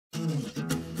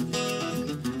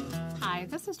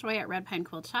this is Joy at Red Pine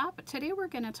Quilt Shop. Today we're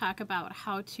going to talk about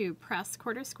how to press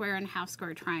quarter square and half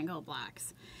square triangle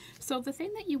blocks. So the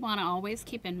thing that you want to always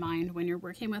keep in mind when you're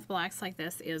working with blocks like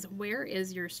this is where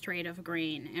is your straight of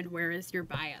grain and where is your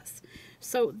bias.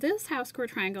 So this half square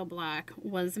triangle block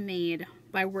was made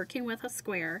by working with a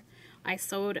square. I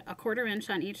sewed a 1/4 inch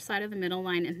on each side of the middle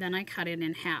line and then I cut it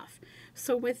in half.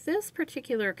 So with this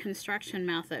particular construction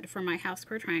method for my half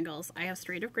square triangles, I have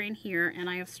straight of grain here and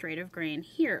I have straight of grain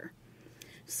here.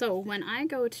 So when I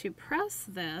go to press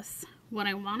this, what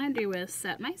I want to do is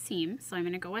set my seam. So I'm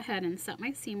going to go ahead and set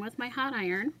my seam with my hot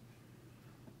iron.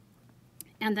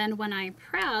 And then when I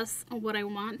press, what I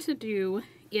want to do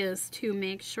is to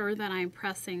make sure that I'm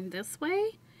pressing this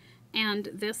way and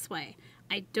this way.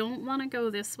 I don't want to go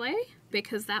this way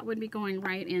because that would be going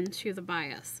right into the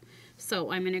bias.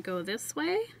 So I'm going to go this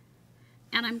way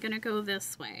and I'm going to go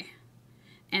this way.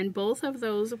 And both of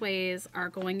those ways are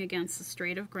going against the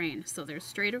straight of grain. So there's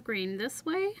straight of grain this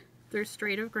way, there's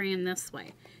straight of grain this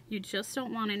way. You just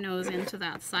don't want to nose into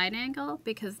that side angle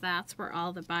because that's where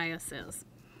all the bias is.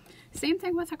 Same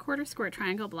thing with a quarter square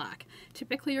triangle block.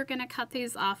 Typically you're going to cut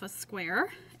these off a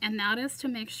square, and that is to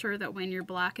make sure that when your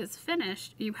block is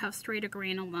finished, you have straight of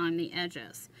grain along the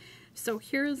edges. So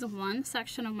here's one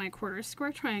section of my quarter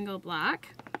square triangle block.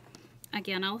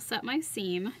 Again, I'll set my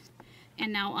seam.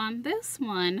 And now on this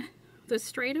one, the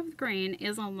straight of grain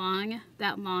is along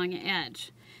that long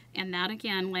edge. And that,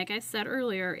 again, like I said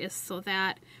earlier, is so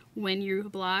that when your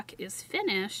block is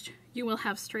finished, you will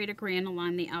have straight of grain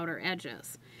along the outer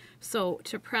edges. So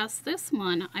to press this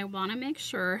one, I want to make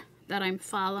sure that I'm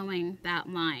following that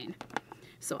line.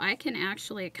 So I can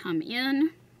actually come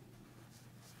in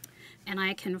and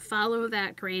I can follow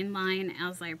that grain line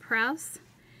as I press,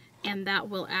 and that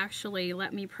will actually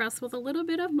let me press with a little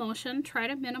bit of motion. Try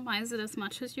to minimize it as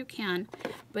much as you can,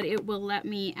 but it will let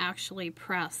me actually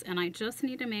press. And I just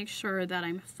need to make sure that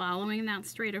I'm following that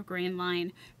straight of grain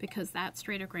line because that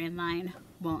straight of grain line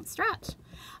won't stretch.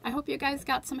 I hope you guys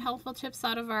got some helpful tips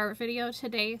out of our video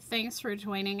today. Thanks for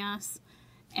joining us,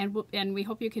 and we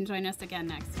hope you can join us again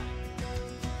next time.